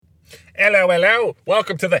Hello, hello.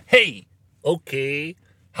 Welcome to the Hey, Okay,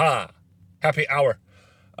 Ha, Happy Hour.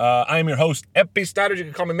 I am your host, Epi Stoddard. You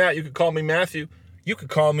can call me Matt. You can call me Matthew. You can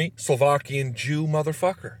call me Slovakian Jew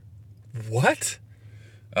motherfucker. What?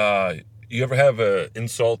 You ever have an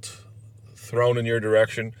insult thrown in your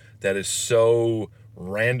direction that is so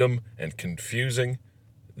random and confusing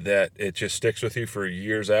that it just sticks with you for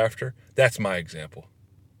years after? That's my example.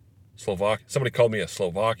 Somebody called me a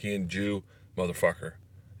Slovakian Jew motherfucker.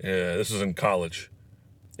 Yeah, this was in college.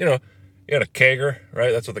 You know, you had a kegger,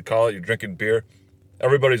 right? That's what they call it. You're drinking beer.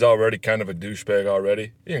 Everybody's already kind of a douchebag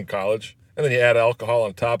already. You're in college. And then you add alcohol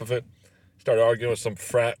on top of it. Start arguing with some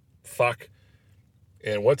frat fuck.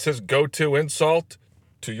 And what's his go-to insult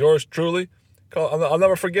to yours truly? I'll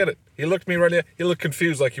never forget it. He looked me right in. He looked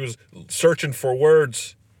confused, like he was searching for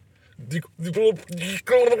words. Slovakian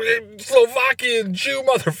Jew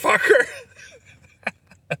motherfucker.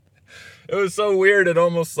 It was so weird. It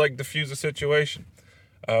almost like diffused the situation.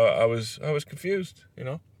 I was confused. You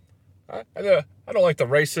know, I don't like the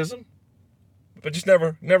racism, but just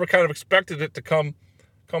never kind of expected it to come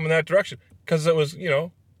in that direction because it was, a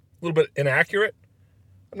little bit inaccurate.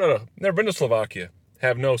 Never been to Slovakia.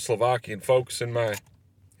 Have no Slovakian folks in my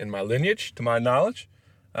lineage, to my knowledge.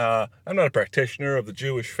 I'm not a practitioner of the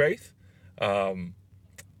Jewish faith. I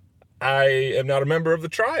am not a member of the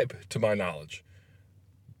tribe, to my knowledge.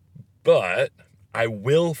 But I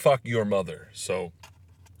will fuck your mother. So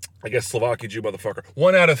I guess Slovakian Jew motherfucker.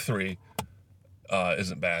 1 out of 3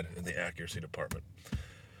 isn't bad in the accuracy department.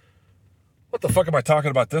 What the fuck am I talking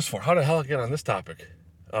about this for? How the hell did I get on this topic?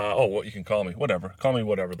 What you can call me. Whatever. Call me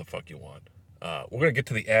whatever the fuck you want. We're going to get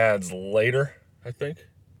to the ads later, I think.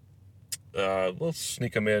 We'll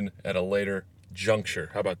sneak them in at a later juncture.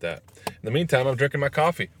 How about that? In the meantime, I'm drinking my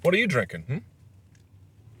coffee. What are you drinking?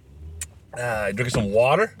 You drinking some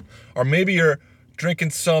water? Or maybe you're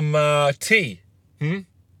drinking some tea?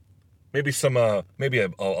 Maybe some, maybe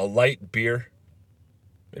a light beer?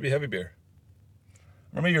 Maybe heavy beer?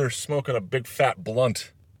 Or maybe you're smoking a big fat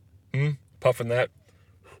blunt? Puffing that?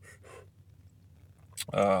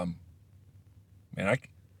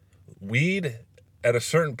 Weed at a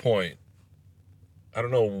certain point, I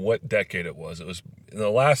don't know what decade it was. It was in the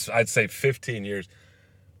last, I'd say 15 years.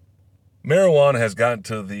 Marijuana has gotten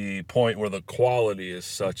to the point where the quality is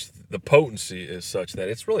such, the potency is such that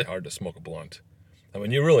it's really hard to smoke a blunt. I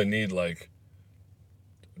mean, you really need like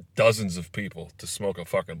dozens of people to smoke a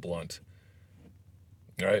fucking blunt.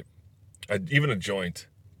 Right? Even a joint.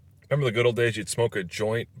 Remember the good old days you'd smoke a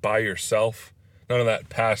joint by yourself? None of that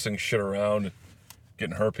passing shit around,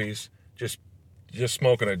 getting herpes. Just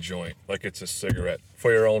smoking a joint like it's a cigarette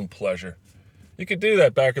for your own pleasure. You could do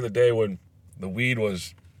that back in the day when the weed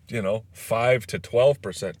was, 5 to 12%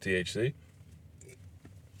 THC.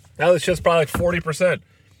 Now it's just probably like 40%.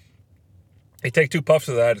 You take 2 puffs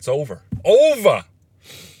of that, it's over. Over!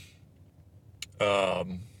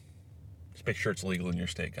 Just make sure it's legal in your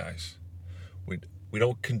state, guys. We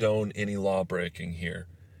don't condone any law breaking here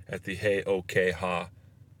at the Hey, Okay, Ha,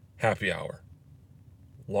 Happy Hour.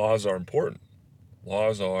 Laws are important.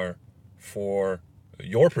 Laws are for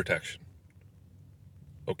your protection.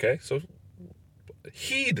 Okay, so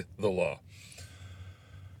heed the law.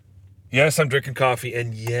 Yes, I'm drinking coffee,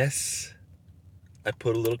 and yes, I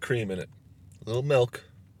put a little cream in it. A little milk,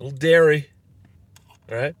 a little dairy.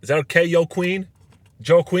 All right, is that okay, Joaquin?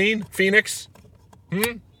 Phoenix?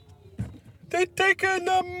 They're taking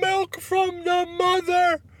the milk from the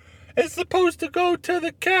mother. It's supposed to go to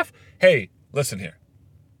the calf. Hey, listen here.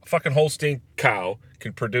 A fucking Holstein cow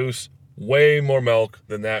can produce way more milk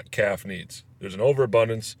than that calf needs. There's an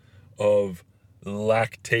overabundance of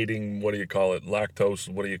lactating, lactose,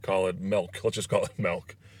 milk. Let's just call it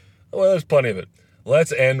milk. Well, there's plenty of it.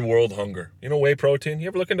 Let's end world hunger. Whey protein? You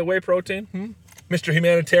ever look into whey protein? Mr.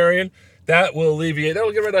 Humanitarian? That will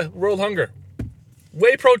get rid of world hunger.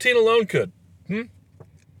 Whey protein alone could.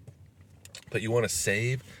 But you want to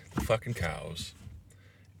save the fucking cows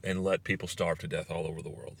and let people starve to death all over the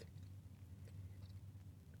world.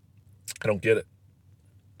 I don't get it.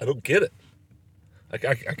 I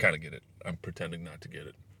kind of get it. I'm pretending not to get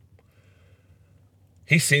it.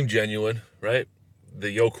 He seemed genuine, right?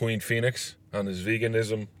 The Joaquin Phoenix on his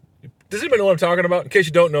veganism. Does anybody know what I'm talking about? In case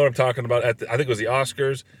you don't know what I'm talking about, I think it was the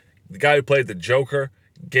Oscars. The guy who played the Joker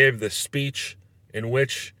gave the speech in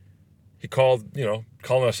which he called,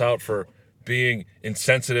 calling us out for being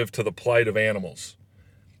insensitive to the plight of animals.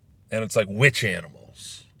 And it's like, which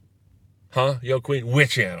animals? Joaquin,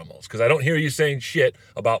 which animals? Because I don't hear you saying shit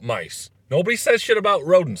about mice. Nobody says shit about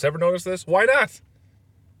rodents. Ever notice this? Why not?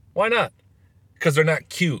 Because they're not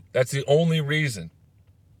cute. That's the only reason.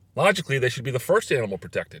 Logically, they should be the first animal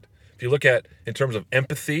protected. If you look at in terms of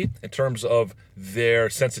empathy, in terms of their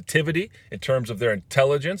sensitivity, in terms of their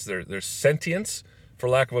intelligence, their sentience, for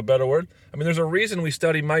lack of a better word. I mean, there's a reason we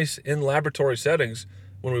study mice in laboratory settings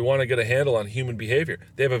when we want to get a handle on human behavior.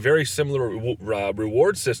 They have a very similar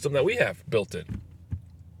reward system that we have built in.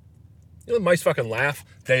 You know, mice fucking laugh.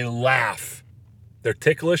 They laugh. They're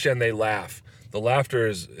ticklish and they laugh. The laughter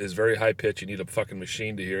is very high pitched. You need a fucking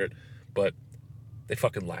machine to hear it, but they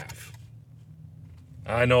fucking laugh.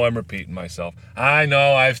 I know I'm repeating myself. I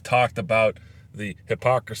know I've talked about the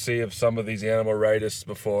hypocrisy of some of these animal rightists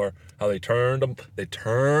before, how they turn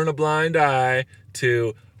a blind eye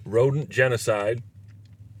to rodent genocide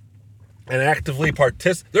and actively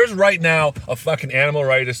participate. There's right now a fucking animal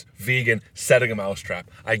rightist vegan setting a mousetrap.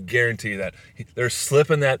 I guarantee you that. They're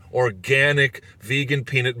slipping that organic vegan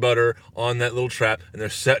peanut butter on that little trap, and they're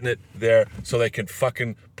setting it there so they can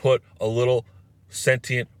fucking put a little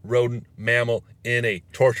sentient rodent mammal in a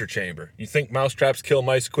torture chamber. You think mousetraps kill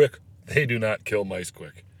mice quick? They do not kill mice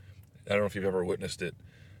quick. I don't know if you've ever witnessed it.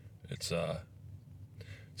 It's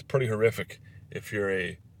pretty horrific if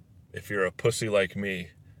you're a pussy like me.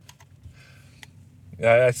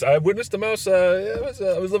 I witnessed a mouse. I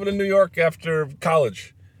was living in New York after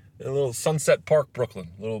college, in a little Sunset Park, Brooklyn,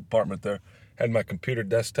 little apartment there. Had my computer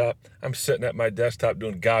desktop. I'm sitting at my desktop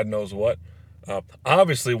doing God knows what.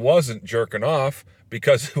 Obviously wasn't jerking off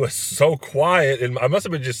because it was so quiet, and I must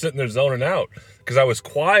have been just sitting there zoning out because I was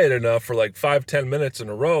quiet enough for like 5-10 minutes in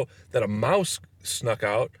a row that a mouse snuck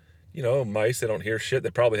out. You know, mice, they don't hear shit. They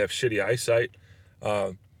probably have shitty eyesight.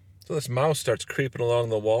 So this mouse starts creeping along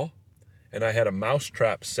the wall, and I had a mouse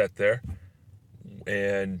trap set there,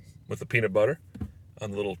 and with the peanut butter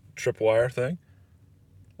on the little tripwire thing.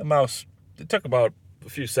 The mouse, it took about a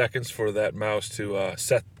few seconds for that mouse to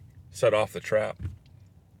set off the trap.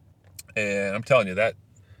 And I'm telling you, that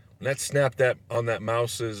when that snapped that on that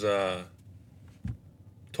mouse's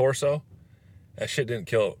torso, that shit didn't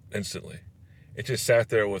kill it instantly. It just sat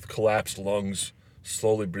there with collapsed lungs,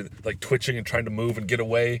 slowly breathing, like twitching and trying to move and get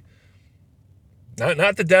away.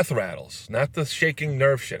 Not the death rattles, not the shaking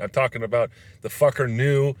nerve shit. I'm talking about the fucker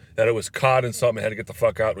knew that it was caught in something, had to get the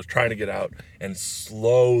fuck out, was trying to get out, and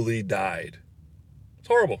slowly died. It's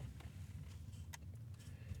horrible.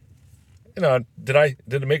 You know, did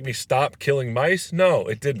it make me stop killing mice? No,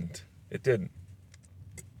 it didn't. It didn't.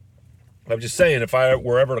 I'm just saying, if I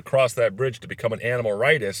were ever to cross that bridge to become an animal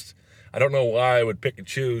rightist, I don't know why I would pick and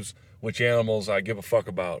choose which animals I give a fuck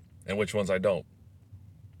about and which ones I don't.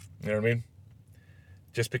 You know what I mean?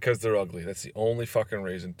 Just because they're ugly. That's the only fucking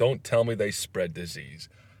reason. Don't tell me they spread disease.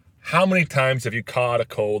 How many times have you caught a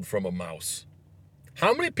cold from a mouse?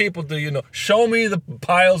 How many people do you know? Show me the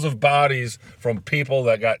piles of bodies from people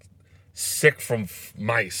that got sick from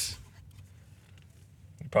mice.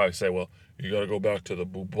 You probably say, well, you got to go back to the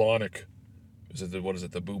bubonic.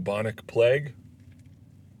 The bubonic plague?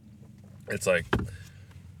 It's like,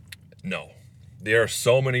 no. There are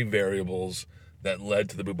so many variables that led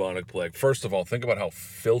to the bubonic plague. First of all, think about how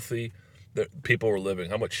filthy the people were living,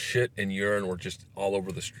 how much shit and urine were just all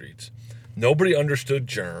over the streets. Nobody understood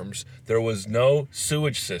germs. There was no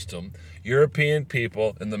sewage system. European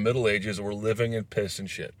people in the Middle Ages were living in piss and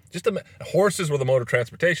shit. Horses were the mode of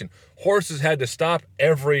transportation. Horses had to stop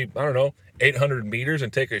every, 800 meters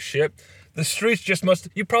and take a shit. The streets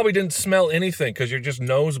you probably didn't smell anything because you're just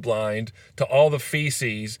nose blind to all the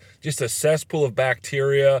feces, just a cesspool of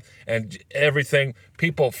bacteria and everything.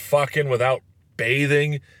 People fucking without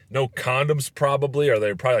bathing, no condoms probably, or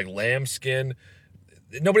they're probably like lambskin.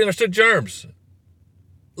 Nobody understood germs.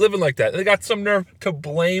 Living like that. They got some nerve to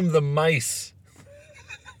blame the mice.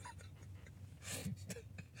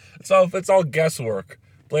 It's all guesswork.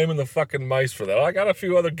 Blaming the fucking mice for that. I got a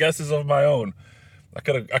few other guesses of my own. I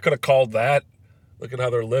could have called that. Look at how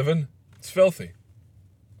they're living. It's filthy.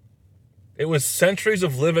 It was centuries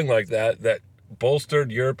of living like that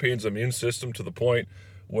bolstered Europeans' immune system to the point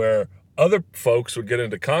where other folks would get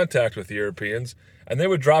into contact with Europeans and they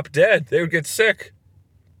would drop dead. They would get sick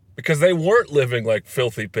because they weren't living like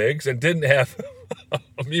filthy pigs and didn't have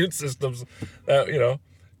immune systems that,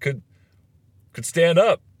 could stand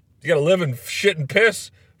up. You got to live in shit and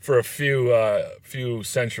piss for a few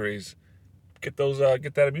centuries. Get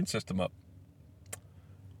that immune system up.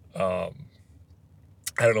 I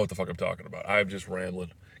don't know what the fuck I'm talking about. I'm just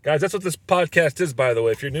rambling. Guys, that's what this podcast is, by the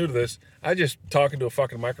way. If you're new to this, I just talking to a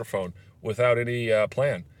fucking microphone without any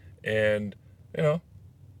plan. And, you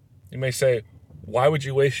may say, why would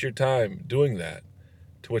you waste your time doing that?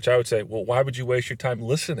 To which I would say, well, why would you waste your time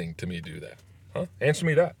listening to me do that? Huh? Answer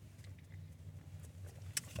me that.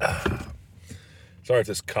 Sorry if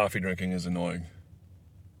this coffee drinking is annoying.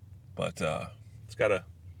 But it's gotta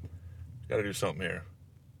do something here.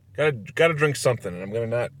 Gotta drink something, and I'm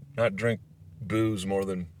gonna not drink booze more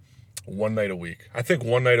than one night a week. I think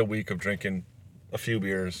one night a week of drinking a few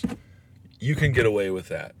beers, you can get away with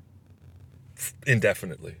that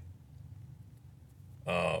indefinitely.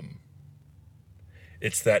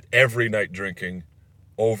 It's that every night drinking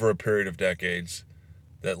over a period of decades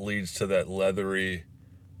that leads to that leathery,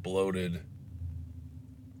 bloated,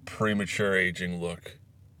 premature aging look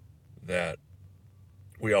that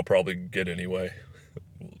we all probably get anyway.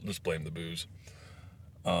 Just blame the booze.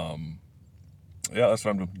 Yeah, that's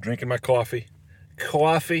what I'm doing. Drinking my coffee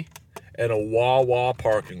at a Wawa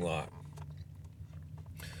parking lot.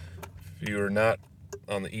 If you're not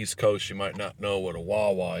on the East Coast, you might not know what a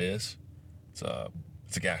Wawa is. It's a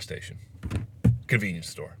gas station, convenience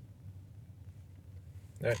store.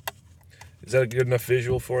 All right. Is that a good enough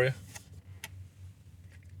visual for you?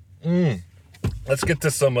 Let's get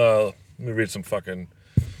to some, let me read some fucking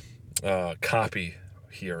copy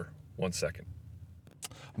here. 1 second.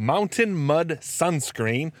 Mountain Mud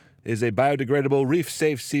Sunscreen is a biodegradable,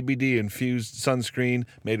 reef-safe CBD-infused sunscreen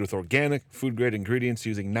made with organic, food-grade ingredients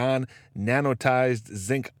using non-nanotized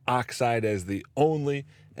zinc oxide as the only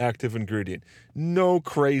active ingredient. No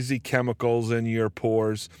crazy chemicals in your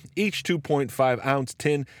pores. Each 2.5-ounce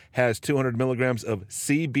tin has 200 milligrams of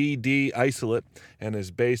CBD isolate and is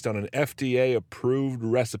based on an FDA-approved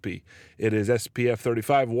recipe. It is SPF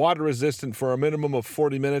 35, water-resistant for a minimum of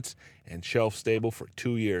 40 minutes, and shelf-stable for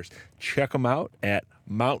 2 years. Check them out at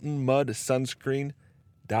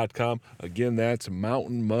mountainmudsunscreen.com. Again, that's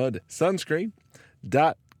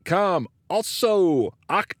mountainmudsunscreen.com. Also,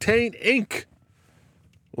 Octane Inc.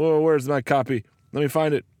 Whoa, where's my copy? Let me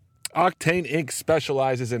find it. Octane Inc.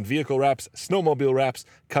 specializes in vehicle wraps, snowmobile wraps,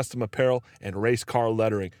 custom apparel, and race car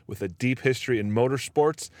lettering. With a deep history in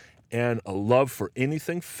motorsports and a love for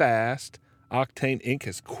anything fast, Octane Inc.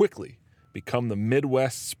 has quickly become the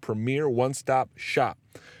Midwest's premier one-stop shop.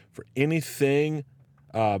 For anything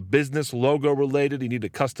business logo related, you need to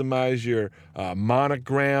customize your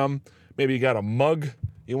monogram. Maybe you got a mug,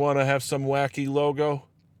 you want to have some wacky logo.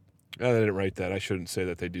 I didn't write that. I shouldn't say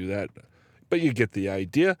that they do that. But you get the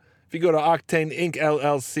idea. If you go to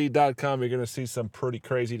OctaneIncLLC.com, you're going to see some pretty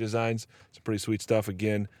crazy designs, some pretty sweet stuff.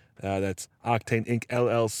 Again, that's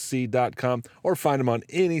OctaneIncLLC.com, or find them on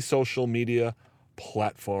any social media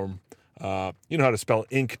platform. You know how to spell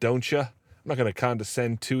ink, don't you? I'm not going to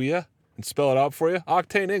condescend to you and spell it out for you.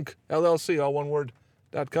 Octane Inc. LLC, all one word,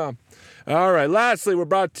 .com. All right, lastly, we're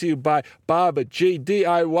brought to you by Baba G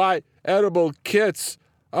DIY Edible Kits.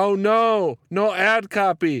 Oh, no ad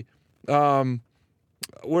copy.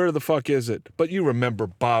 Where the fuck is it? But you remember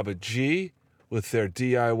Baba G with their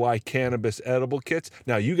DIY cannabis edible kits.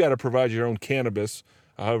 Now, you got to provide your own cannabis,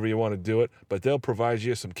 however you want to do it, but they'll provide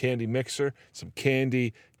you some candy mixer, some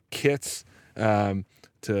candy kits to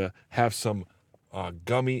have some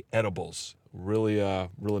gummy edibles. Really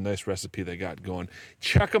nice recipe they got going.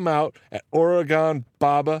 Check them out at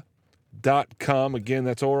OregonBaba.com. Again,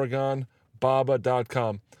 that's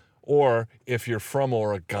OregonBaba.com. Or if you're from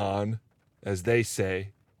Oregon, as they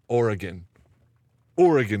say, Oregon,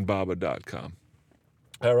 OregonBaba.com.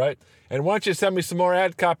 All right. And why don't you send me some more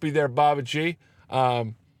ad copy there, Baba G?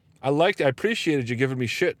 I appreciated you giving me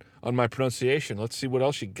shit on my pronunciation. Let's see what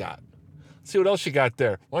else you got. See what else you got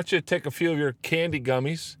there. Why don't you take a few of your candy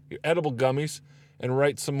gummies, your edible gummies, and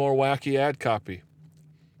write some more wacky ad copy.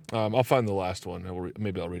 I'll find the last one.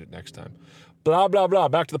 Maybe I'll read it next time. Blah, blah, blah.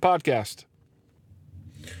 Back to the podcast.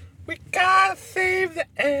 We gotta save the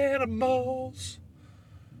animals.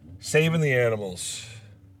 Saving the animals.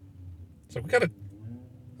 It's like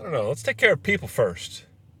let's take care of people first.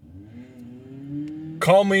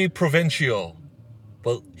 Call me provincial,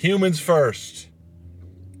 but humans first.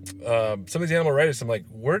 Some of these animal rights, I'm like,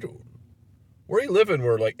 where are you living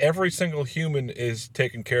where like every single human is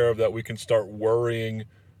taken care of that we can start worrying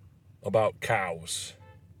about cows?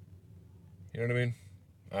 You know what I mean?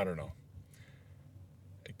 I don't know.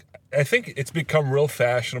 I think it's become real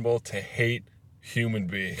fashionable to hate human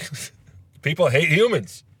beings. People hate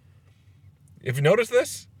humans. If you notice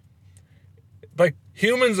this, like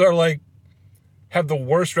humans are have the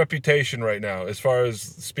worst reputation right now as far as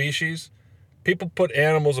species. People put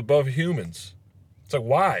animals above humans. It's like,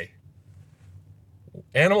 why?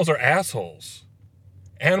 Animals are assholes.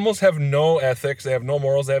 Animals have no ethics. They have no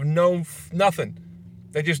morals. They have nothing.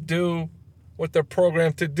 They just do what they're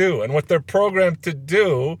programmed to do. And what they're programmed to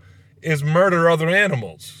do is murder other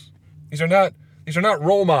animals. These are not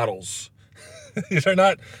role models. These are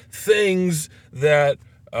not things that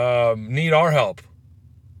need our help.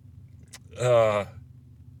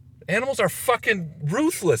 Animals are fucking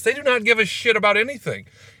ruthless. They do not give a shit about anything.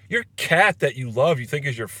 Your cat that you love, you think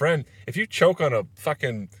is your friend, if you choke on a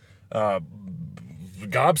fucking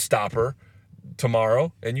gobstopper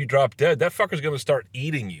tomorrow and you drop dead, that fucker's going to start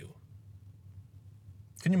eating you.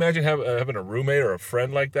 Can you imagine having a roommate or a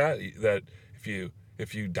friend like that? That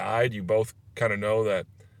if you died, you both kind of know that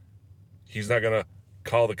he's not going to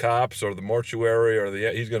call the cops or the mortuary or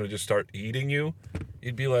he's going to just start eating you.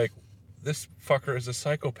 You'd be like, this fucker is a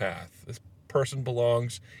psychopath. This person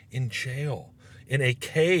belongs in jail, in a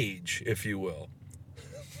cage, if you will.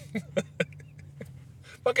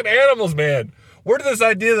 Fucking animals, man. Where did this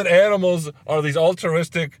idea that animals are these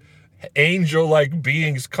altruistic, angel-like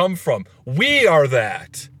beings come from? We are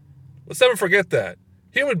that. Let's never forget that.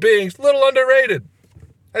 Human beings, little underrated.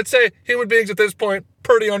 I'd say human beings at this point,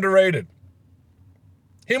 pretty underrated.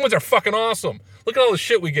 Humans are fucking awesome. Look at all the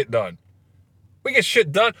shit we get done. We get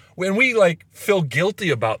shit done when we, feel guilty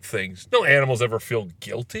about things. No animals ever feel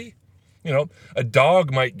guilty. You know, a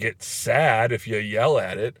dog might get sad if you yell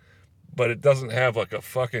at it, but it doesn't have, a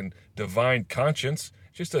fucking divine conscience.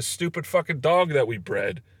 It's just a stupid fucking dog that we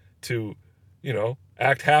bred to,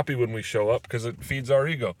 act happy when we show up because it feeds our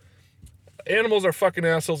ego. Animals are fucking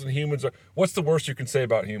assholes and humans are... What's the worst you can say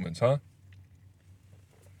about humans, huh?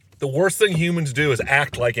 The worst thing humans do is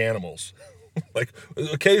act like animals.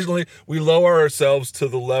 Occasionally, we lower ourselves to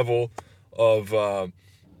the level of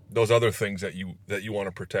those other things that you want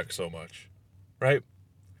to protect so much, right?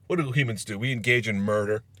 What do humans do? We engage in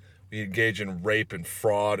murder. We engage in rape and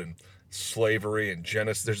fraud and slavery and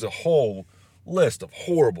genocide. There's a whole list of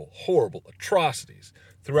horrible, horrible atrocities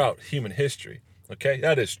throughout human history, okay?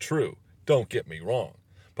 That is true. Don't get me wrong.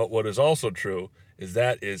 But what is also true is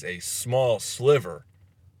that is a small sliver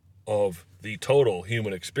of the total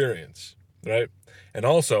human experience. Right? And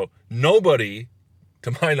also, nobody,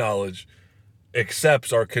 to my knowledge,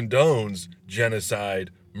 accepts or condones genocide,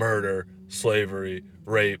 murder, slavery,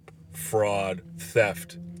 rape, fraud,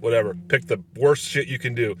 theft, whatever. Pick the worst shit you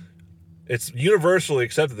can do. It's universally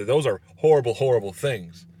accepted that those are horrible, horrible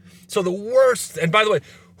things. So the worst, and by the way,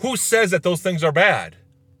 who says that those things are bad?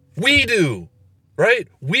 We do, right?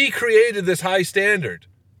 We created this high standard,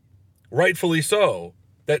 rightfully so,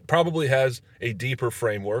 that probably has a deeper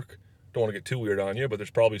framework. Don't want to get too weird on you, but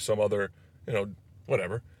there's probably some other,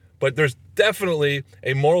 whatever. But there's definitely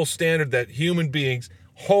a moral standard that human beings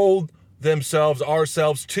hold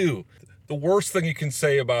ourselves to. The worst thing you can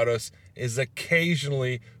say about us is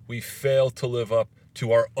occasionally we fail to live up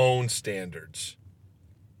to our own standards.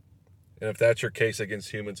 And if that's your case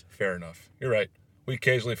against humans, fair enough. You're right. We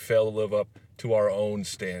occasionally fail to live up to our own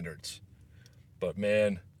standards. But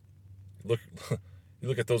man, you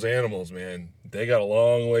look at those animals, man. They got a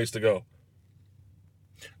long ways to go.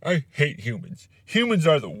 I hate humans. Humans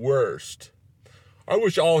are the worst. I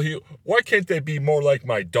wish why can't they be more like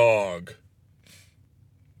my dog?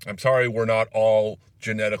 I'm sorry we're not all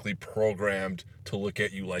genetically programmed to look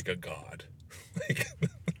at you like a god.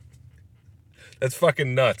 That's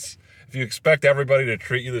fucking nuts. If you expect everybody to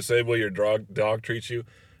treat you the same way your dog treats you,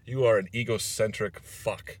 you are an egocentric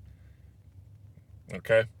fuck.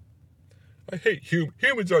 Okay? I hate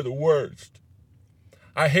humans are the worst.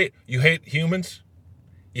 You hate humans?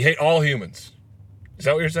 You hate all humans. Is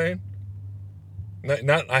that what you're saying?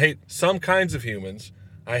 Not I hate some kinds of humans.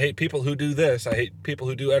 I hate people who do this. I hate people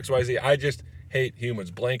who do X, Y, Z. I just hate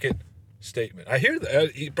humans. Blanket statement. I hear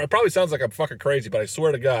that. It probably sounds like I'm fucking crazy, but I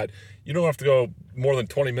swear to God, you don't have to go more than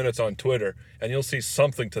 20 minutes on Twitter and you'll see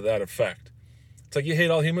something to that effect. It's like, you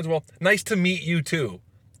hate all humans? Well, nice to meet you too.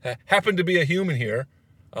 Happen to be a human here.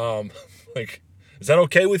 Is that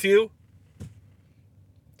okay with you?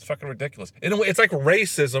 It's fucking ridiculous. In a way, it's like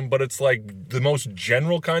racism, but it's like the most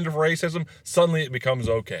general kind of racism. Suddenly it becomes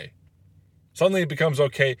okay. Suddenly it becomes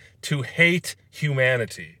okay to hate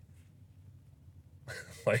humanity.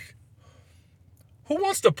 Who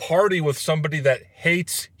wants to party with somebody that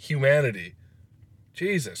hates humanity?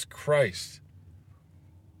 Jesus Christ.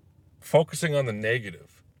 Focusing on the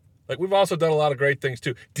negative. We've also done a lot of great things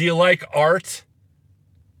too. Do you like art?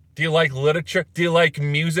 Do you like literature? Do you like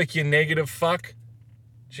music, you negative fuck?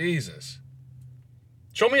 Jesus.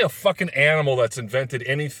 Show me a fucking animal that's invented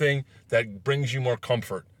anything that brings you more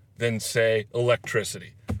comfort than, say,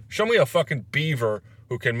 electricity. Show me a fucking beaver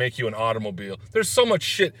who can make you an automobile. There's so much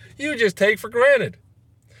shit you just take for granted.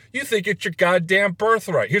 You think it's your goddamn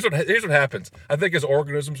birthright. Here's what happens. I think as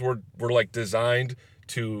organisms, we're designed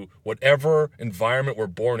to whatever environment we're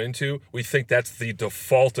born into. We think that's the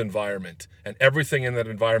default environment, and everything in that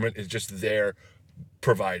environment is just there,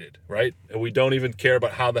 provided, right? And we don't even care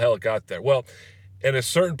about how the hell it got there. Well, at a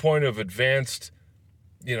certain point of advanced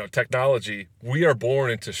technology, we are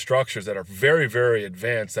born into structures that are very, very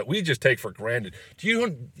advanced that we just take for granted. Do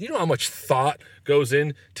you know how much thought goes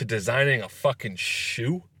into designing a fucking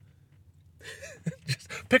shoe? Just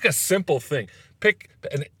pick a simple thing. Pick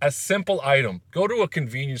a simple item. Go to a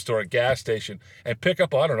convenience store, a gas station, and pick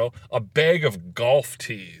up, I don't know, a bag of golf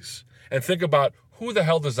tees. And think about who the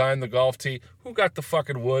hell designed the golf tee? Who got the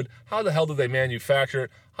fucking wood? How the hell did they manufacture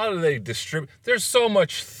it? How do they distribute? There's so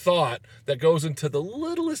much thought that goes into the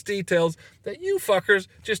littlest details that you fuckers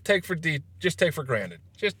just take for granted.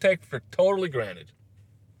 Just take for totally granted.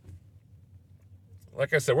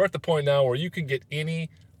 Like I said, we're at the point now where you can get any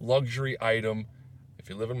luxury item. If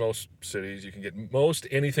you live in most cities, you can get most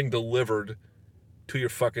anything delivered to your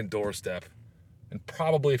fucking doorstep. And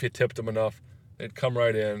probably if you tipped them enough, they'd come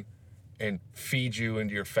right in and feed you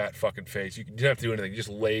into your fat fucking face. You didn't have to do anything. You just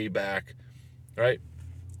lay back, right?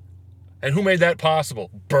 And who made that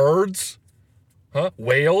possible? Birds? Huh?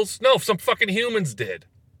 Whales? No, some fucking humans did.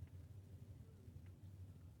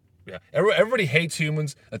 Yeah, everybody hates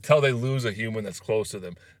humans until they lose a human that's close to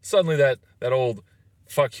them. Suddenly that old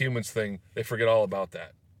fuck humans thing, they forget all about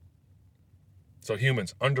that. So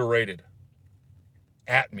humans, underrated.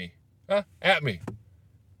 At me. Huh? At me.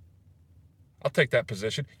 I'll take that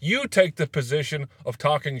position. You take the position of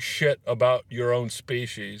talking shit about your own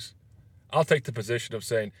species. I'll take the position of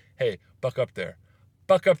saying, hey, buck up there.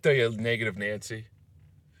 Buck up there, you negative Nancy.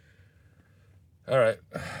 All right.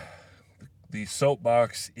 The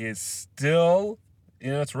soapbox is still,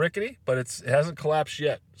 it's rickety, but it hasn't collapsed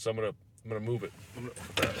yet. So I'm gonna move it. I'm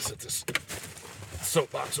gonna set this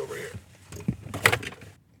soapbox over here.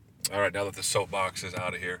 All right, now that the soapbox is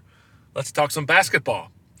out of here, let's talk some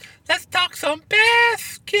basketball. Let's talk some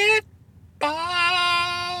basketball.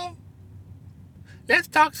 Let's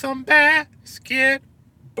talk some basketball.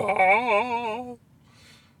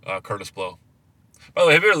 Curtis Blow. By the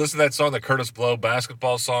way, have you ever listened to that song, the Curtis Blow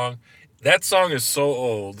basketball song? That song is so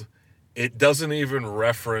old, it doesn't even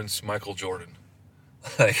reference Michael Jordan.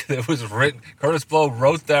 Like, it was written, Curtis Blow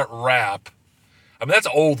wrote that rap. I mean, that's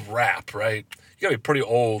old rap, right? You gotta be pretty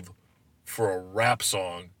old for a rap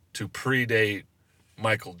song to predate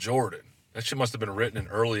Michael Jordan. That shit must have been written in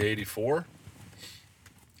early 84?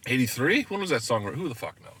 83? When was that song written? Who the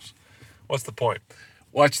fuck knows? What's the point?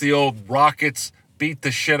 Watch the old Rockets beat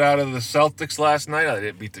the shit out of the Celtics last night. I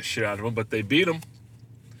didn't beat the shit out of them, but they beat them.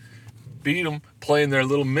 Playing their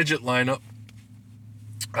little midget lineup.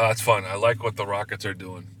 It's fun. I like what the Rockets are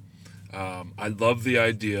doing. I love the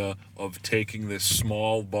idea of taking this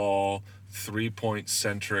small ball, three-point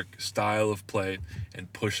centric style of play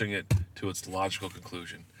and pushing it to its logical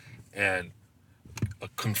conclusion. And a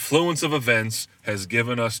confluence of events has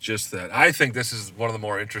given us just that. I think this is one of the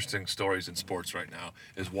more interesting stories in sports right now,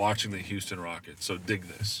 is watching the Houston Rockets. So dig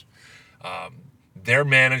this. Their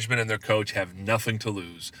management and their coach have nothing to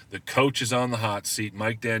lose. The coach is on the hot seat,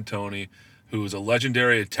 Mike D'Antoni, who is a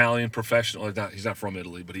legendary Italian professional. He's not from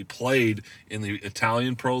Italy, but he played in the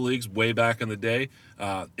Italian pro leagues way back in the day,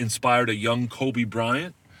 inspired a young Kobe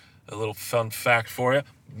Bryant. A little fun fact for you.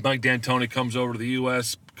 Mike D'Antoni comes over to the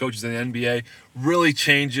U.S., coaches in the NBA, really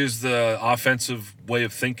changes the offensive way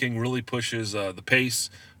of thinking, really pushes the pace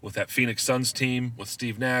with that Phoenix Suns team, with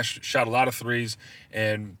Steve Nash, shot a lot of threes,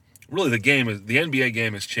 and really the NBA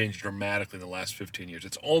game has changed dramatically in the last 15 years.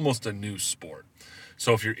 It's almost a new sport.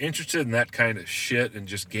 So if you're interested in that kind of shit and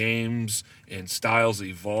just games and styles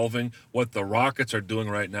evolving, what the Rockets are doing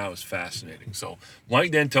right now is fascinating. So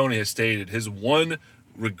Mike D'Antoni has stated his one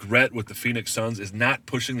regret with the Phoenix Suns is not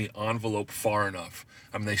pushing the envelope far enough.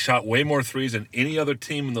 I mean, they shot way more threes than any other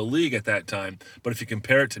team in the league at that time, but if you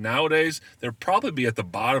compare it to nowadays, they'll probably be at the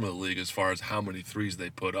bottom of the league as far as how many threes they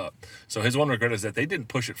put up. So his one regret is that they didn't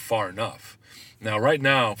push it far enough. Now, right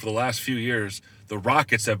now, for the last few years, the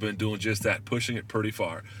Rockets have been doing just that, pushing it pretty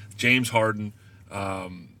far. James Harden,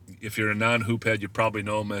 if you're a non-hoop head, you probably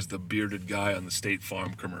know him as the bearded guy on the State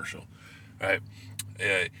Farm commercial, right?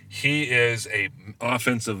 He is a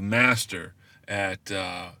offensive master at,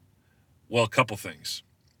 a couple things.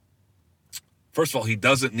 First of all, he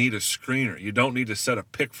doesn't need a screener. You don't need to set a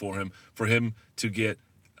pick for him to get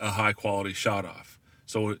a high-quality shot off.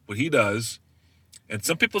 So what he does, and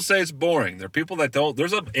some people say it's boring. There are people that don't.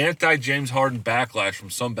 There's an anti-James Harden backlash from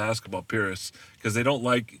some basketball purists because they don't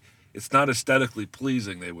like, it's not aesthetically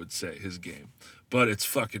pleasing, they would say, his game. But it's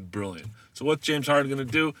fucking brilliant. So what's James Harden going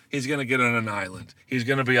to do? He's going to get on an island. He's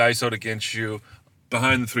going to be ISO'd against you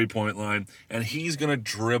behind the three-point line, and he's going to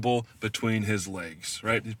dribble between his legs,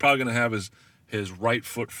 right? He's probably going to have his right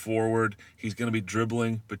foot forward. He's going to be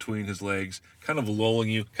dribbling between his legs, kind of lulling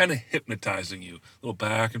you, kind of hypnotizing you, a little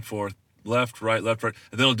back and forth, left, right, and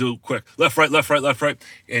then he'll do quick left, right, left, right, left, right,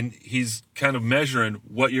 and he's kind of measuring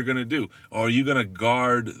what you're going to do. Are you going to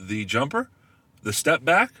guard the jumper, the step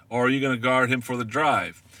back, or are you going to guard him for the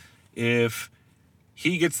drive? If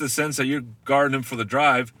he gets the sense that you're guarding him for the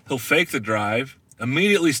drive, he'll fake the drive,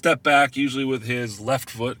 immediately step back, usually with his left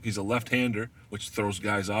foot. He's a left-hander, which throws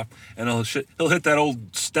guys off, and he'll hit that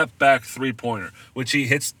old step back three-pointer, which he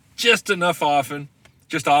hits just often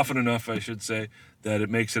enough, I should say, that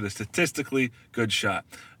it makes it a statistically good shot.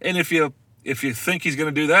 And if you think he's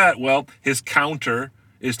going to do that, well, his counter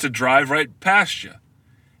is to drive right past you.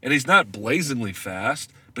 And he's not blazingly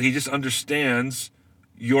fast, but he just understands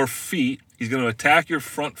your feet. He's going to attack your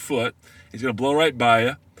front foot. He's going to blow right by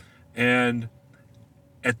you. And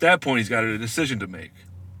at that point, he's got a decision to make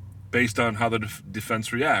based on how the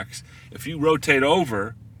defense reacts. If you rotate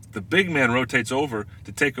over, the big man rotates over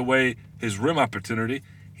to take away his rim opportunity,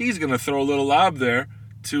 he's going to throw a little lob there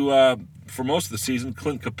to, for most of the season,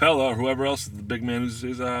 Clint Capella or whoever else the big man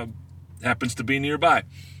happens to be nearby.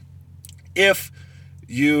 If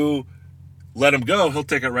you let him go, he'll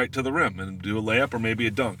take it right to the rim and do a layup or maybe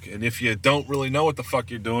a dunk. And if you don't really know what the fuck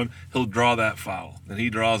you're doing, he'll draw that foul. And he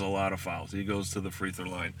draws a lot of fouls. He goes to the free throw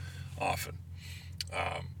line often.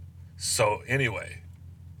 So anyway,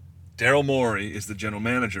 Daryl Morey is the general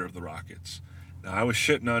manager of the Rockets. Now, I was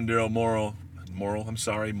shitting on Daryl Morey.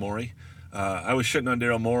 I was shitting on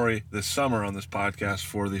Daryl Morey this summer on this podcast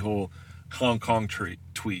for the whole Hong Kong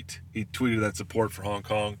tweet. He tweeted that support for Hong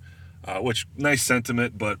Kong, which, nice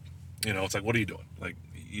sentiment, but it's like, what are you doing? Like,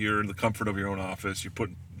 you're in the comfort of your own office. You're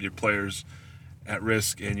putting your players at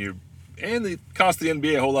risk, and it cost the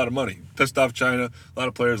NBA a whole lot of money. Pissed off China. A lot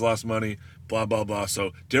of players lost money. Blah, blah, blah.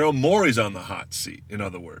 So Daryl Morey's on the hot seat, in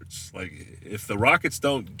other words. Like, if the Rockets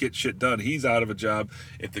don't get shit done, he's out of a job.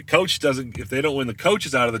 If they don't win, the coach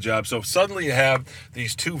is out of the job. So suddenly you have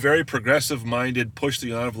these two very progressive-minded,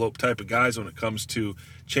 push-the-envelope type of guys when it comes to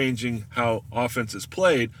changing how offense is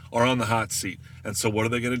played are on the hot seat. And so what are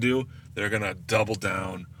they going to do? They're going to double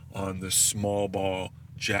down on the small ball,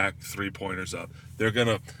 jack three-pointers up. They're going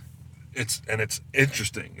to... It's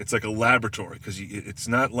interesting. It's like a laboratory because it's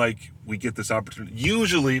not like we get this opportunity.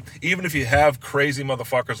 Usually, even if you have crazy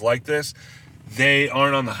motherfuckers like this, they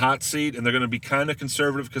aren't on the hot seat and they're going to be kind of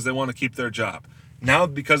conservative because they want to keep their job. Now,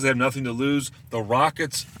 because they have nothing to lose, the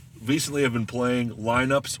Rockets recently have been playing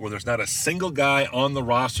lineups where there's not a single guy on the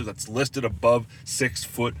roster that's listed above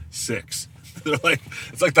 6'6". They're like,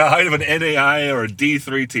 it's like the height of an NAI or a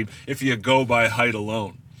D3 team if you go by height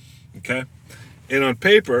alone. Okay? And on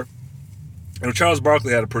paper, Charles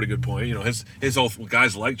Barkley had a pretty good point. His old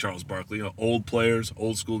guys like Charles Barkley, old players,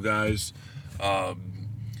 old school guys.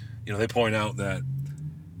 They point out that,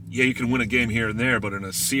 you can win a game here and there, but in a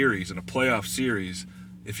playoff series,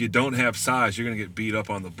 if you don't have size, you're going to get beat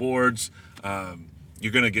up on the boards.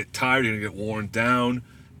 You're going to get tired. You're going to get worn down,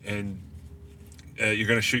 and you're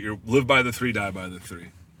going to live by the three, die by the three.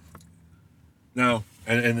 Now,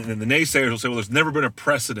 and the naysayers will say, well, there's never been a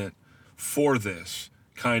precedent for this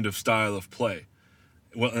kind of style of play.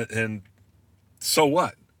 Well, and so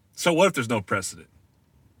what? So what if there's no precedent?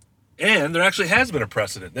 And there actually has been a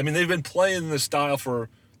precedent. I mean, they've been playing this style for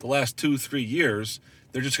the last 2-3 years.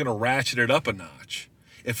 They're just going to ratchet it up a notch.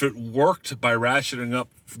 If it worked by ratcheting up,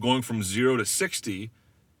 going from 0 to 60,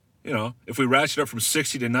 if we ratchet up from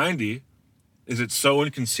 60 to 90, is it so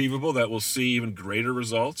inconceivable that we'll see even greater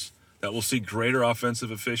results, that we'll see greater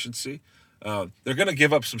offensive efficiency? They're going to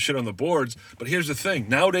give up some shit on the boards, but here's the thing.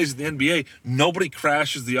 Nowadays in the NBA, nobody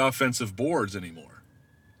crashes the offensive boards anymore.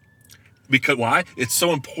 Because why? It's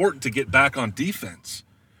so important to get back on defense.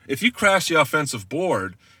 If you crash the offensive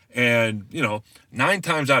board and, 9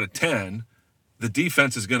 times out of 10, the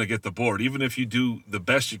defense is going to get the board. Even if you do the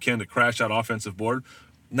best you can to crash that offensive board,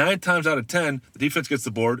 9 times out of 10, the defense gets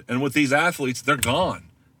the board, and with these athletes, they're gone.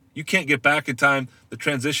 You can't get back in time. The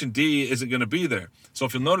transition D isn't going to be there. So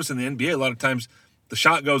if you'll notice in the NBA, a lot of times the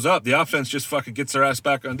shot goes up. The offense just fucking gets their ass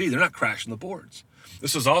back on D. They're not crashing the boards.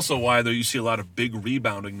 This is also why you see a lot of big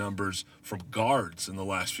rebounding numbers from guards in the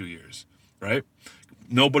last few years, right?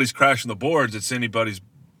 Nobody's crashing the boards. It's anybody's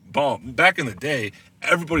ball. Back in the day,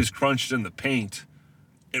 everybody's crunched in the paint,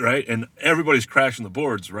 right? And everybody's crashing the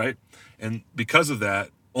boards, right? And because of that,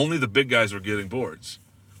 only the big guys were getting boards.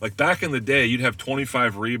 Like back in the day, you'd have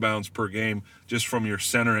 25 rebounds per game just from your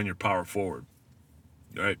center and your power forward.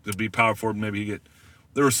 Right? To be power forward,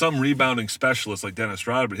 there were some rebounding specialists like Dennis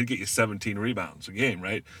Rodman, he'd get you 17 rebounds a game,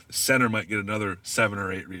 right? The center might get another 7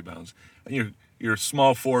 or 8 rebounds. And your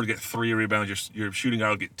small forward get 3 rebounds, your shooting guard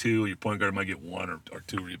will get 2, your point guard might get 1 or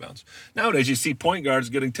 2 rebounds. Nowadays, you see point guards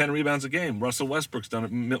getting 10 rebounds a game. Russell Westbrook's done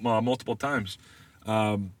it multiple times.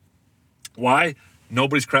 Why?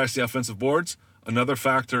 Nobody's crashed the offensive boards. Another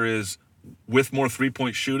factor is with more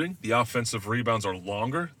three-point shooting, the offensive rebounds are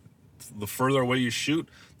longer. The further away you shoot,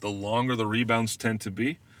 the longer the rebounds tend to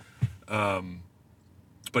be.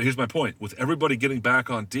 But here's my point. With everybody getting back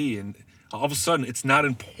on D, and all of a sudden it's not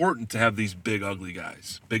important to have these big ugly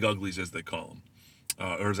guys, big uglies as they call them.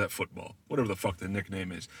 Or is that football? Whatever the fuck the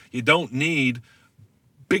nickname is. You don't need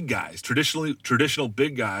big guys, traditional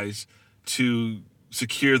big guys, to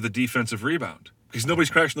secure the defensive rebound because nobody's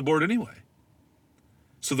crashing the board anyway.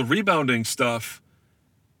 So the rebounding stuff,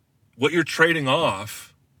 what you're trading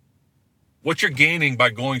off, what you're gaining by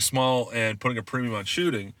going small and putting a premium on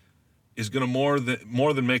shooting is going to more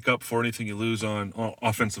than make up for anything you lose on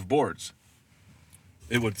offensive boards.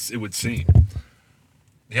 It would seem.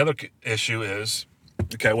 The other issue is,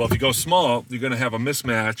 okay, well, if you go small, you're going to have a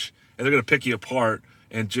mismatch, and they're going to pick you apart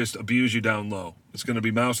and just abuse you down low. It's going to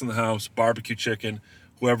be mouse in the house, barbecue chicken,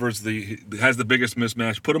 whoever's has the biggest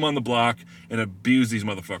mismatch, put them on the block and abuse these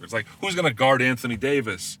motherfuckers. Like, who's going to guard Anthony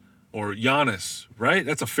Davis or Giannis, right?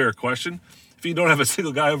 That's a fair question. If you don't have a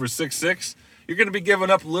single guy over 6'6", you're going to be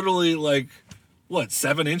giving up literally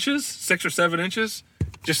 7 inches, 6 or 7 inches,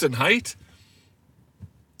 just in height.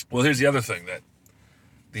 Well, here's the other thing that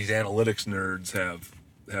these analytics nerds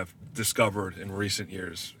have discovered in recent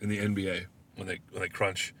years in the NBA when they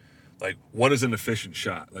crunch, like, what is an efficient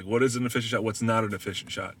shot? Like, what is an efficient shot? What's not an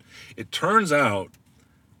efficient shot? It turns out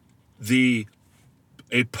a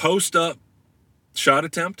post-up shot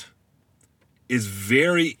attempt is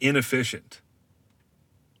very inefficient,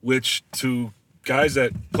 which to guys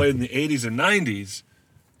that played in the 80s and 90s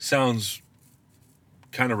sounds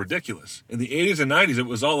kind of ridiculous. In the 80s and 90s, it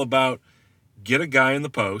was all about get a guy in the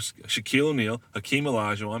post, Shaquille O'Neal, Hakeem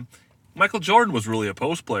Olajuwon. Michael Jordan was really a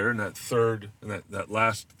post player in that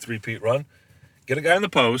last three-peat run. Get a guy in the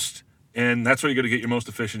post, and that's where you're going to get your most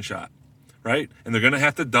efficient shot, right? And they're going to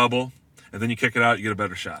have to double, and then you kick it out, you get a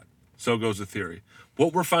better shot. So goes the theory.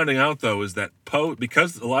 What we're finding out, though, is that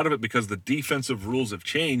because the defensive rules have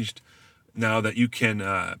changed now, that you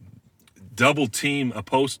can double team a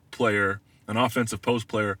post player, an offensive post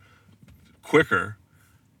player, quicker,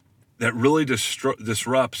 that really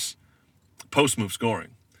disrupts post move scoring.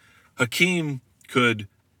 Hakeem could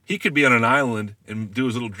be on an island and do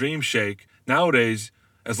his little dream shake. Nowadays,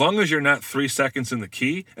 as long as you're not 3 seconds in the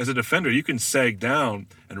key, as a defender, you can sag down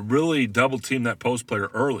and really double team that post player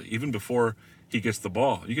early, even before he gets the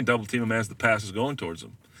ball. You can double team him as the pass is going towards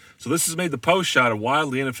him. So this has made the post shot a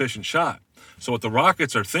wildly inefficient shot. So what the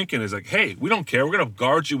Rockets are thinking is like, hey, we don't care. We're going to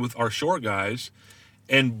guard you with our short guys.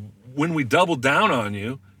 And when we double down on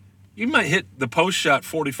you, you might hit the post shot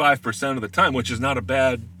 45% of the time, which is not a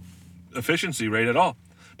bad efficiency rate at all.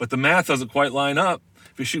 But the math doesn't quite line up.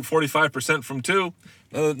 If you shoot 45% from 2,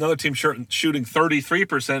 another team shooting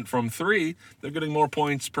 33% from 3, they're getting more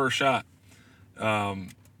points per shot.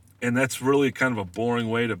 And that's really kind of a boring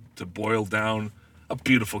way to boil down a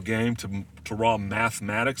beautiful game to raw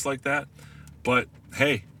mathematics like that. But,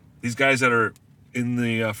 hey, these guys that are in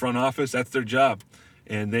the front office, that's their job.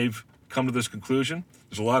 And they've come to this conclusion.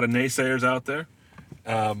 There's a lot of naysayers out there.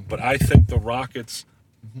 But I think the Rockets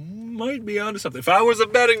might be onto something. If I was a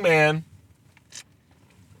betting man,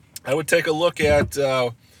 I would take a look at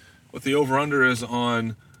what the over-under is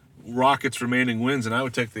on Rockets' remaining wins, and I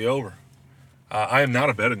would take the over. I am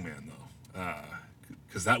not a betting man, though,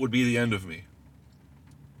 because that would be the end of me.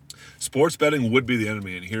 Sports betting would be the end of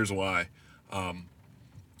me, and here's why.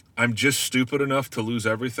 I'm just stupid enough to lose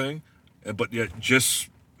everything, but yet just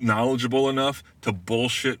knowledgeable enough to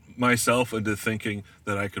bullshit myself into thinking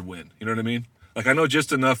that I could win. You know what I mean? Like, I know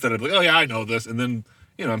just enough that I'd be like, oh, yeah, I know this, and then,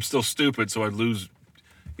 I'm still stupid, so I'd lose.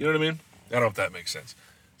 You know what I mean? I don't know if that makes sense.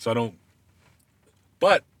 So I don't.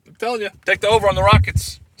 But I'm telling you, take the over on the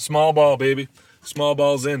Rockets. Small ball, baby. Small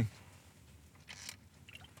ball's in.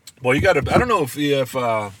 Well, you got to. I don't know if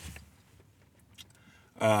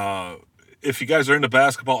you guys are into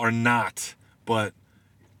basketball or not, but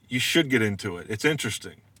you should get into it. It's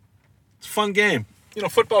interesting. It's a fun game.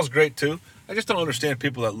 Football's great too. I just don't understand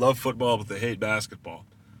people that love football but they hate basketball.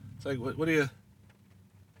 It's like, what do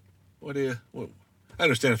you? I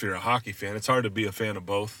understand if you're a hockey fan. It's hard to be a fan of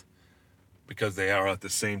both because they are at the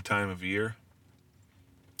same time of year.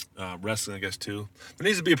 Wrestling, I guess, too. There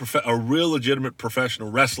needs to be a real legitimate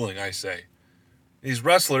professional wrestling, I say. These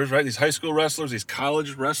wrestlers, right? These high school wrestlers, these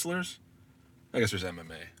college wrestlers. I guess there's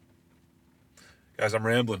MMA. Guys, I'm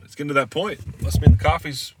rambling. It's getting to that point. Must mean the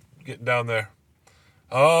coffee's getting down there.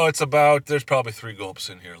 Oh, there's probably 3 gulps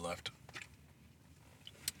in here left.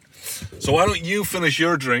 So why don't you finish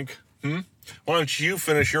your drink? Why don't you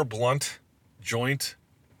finish your blunt, joint,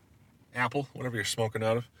 apple, whatever you're smoking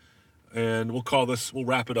out of? and we'll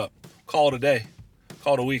wrap it up. Call it a day.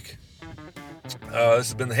 Call it a week. This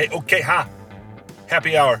has been the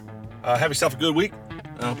Happy Hour. Have yourself a good week.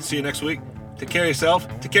 See you next week. Take care of yourself.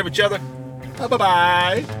 Take care of each other.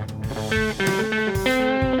 Bye-bye.